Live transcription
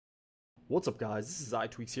What's up guys, this is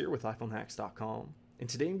iTweaks here with iPhoneHacks.com, and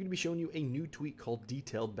today I'm going to be showing you a new tweak called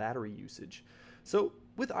detailed battery usage. So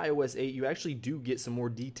with iOS 8 you actually do get some more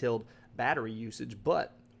detailed battery usage,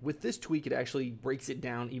 but with this tweak it actually breaks it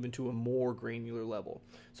down even to a more granular level.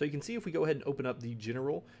 So you can see if we go ahead and open up the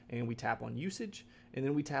general and we tap on usage and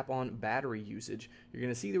then we tap on battery usage, you're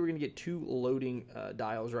going to see that we're going to get two loading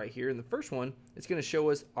dials right here. And the first one, it's going to show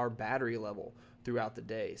us our battery level throughout the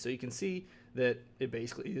day. So you can see that it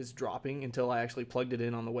basically is dropping until I actually plugged it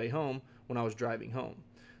in on the way home when I was driving home.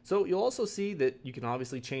 So you'll also see that you can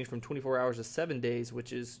obviously change from 24 hours to 7 days,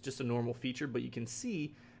 which is just a normal feature, but you can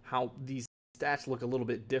see how these stats look a little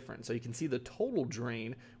bit different. So you can see the total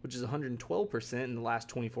drain, which is 112% in the last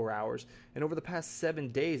 24 hours, and over the past 7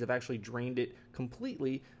 days I've actually drained it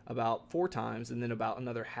completely about 4 times and then about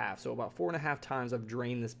another half. So about 4.5 times I've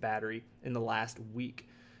drained this battery in the last week.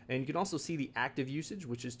 And you can also see the active usage,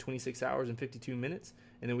 which is 26 hours and 52 minutes,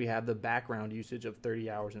 and then we have the background usage of 30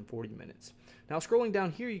 hours and 40 minutes. Now scrolling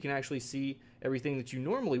down here you can actually see everything that you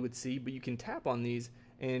normally would see, but you can tap on these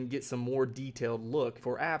and get some more detailed look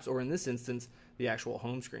for apps, or in this instance the actual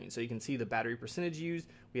home screen. So you can see the battery percentage used,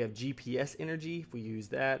 we have GPS energy if we use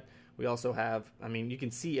that. We also have, you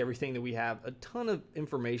can see everything that we have, a ton of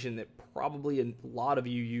information that probably a lot of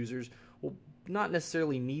you users will not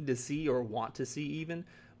necessarily need to see or want to see even,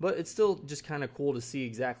 but it's still just kind of cool to see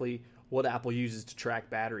exactly what Apple uses to track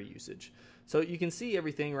battery usage. So you can see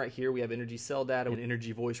everything right here. We have energy cell data and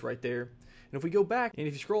energy voice right there. And if we go back, and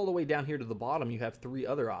if you scroll all the way down here to the bottom, you have 3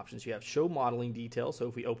 other options. You have show modeling detail. So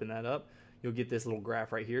if we open that up, you'll get this little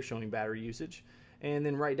graph right here showing battery usage. And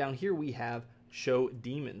then right down here we have show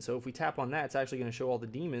daemons. So if we tap on that, it's actually going to show all the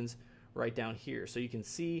daemons right down here. So you can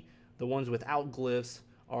see the ones without glyphs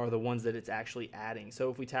are the ones that it's actually adding. So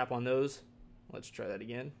if we tap on those, let's try that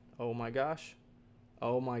again. Oh my gosh.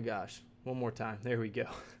 Oh my gosh. One more time. There we go.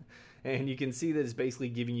 And you can see that it's basically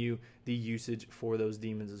giving you the usage for those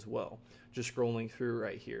daemons as well. Just scrolling through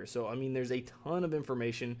right here. So there's a ton of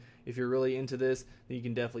information. If you're really into this, then you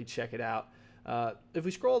can definitely check it out. If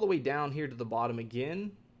we scroll all the way down here to the bottom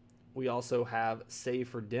again, we also have save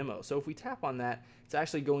for demo. So if we tap on that, it's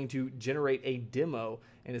actually going to generate a demo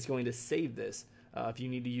and it's going to save this. If you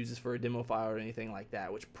need to use this for a demo file or anything like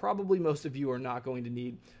that, which probably most of you are not going to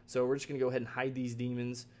need. So we're just going to go ahead and hide these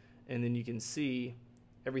daemons, and then you can see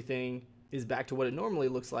everything is back to what it normally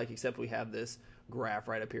looks like, except we have this graph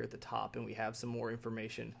right up here at the top and we have some more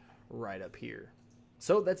information right up here.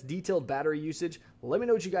 So that's detailed battery usage. Let me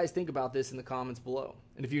know what you guys think about this in the comments below.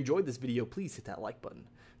 And if you enjoyed this video, please hit that like button.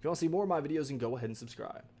 If you want to see more of my videos, then go ahead and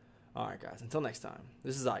subscribe. Alright guys, until next time,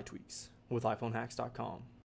 this is iTweaks with iPhoneHacks.com.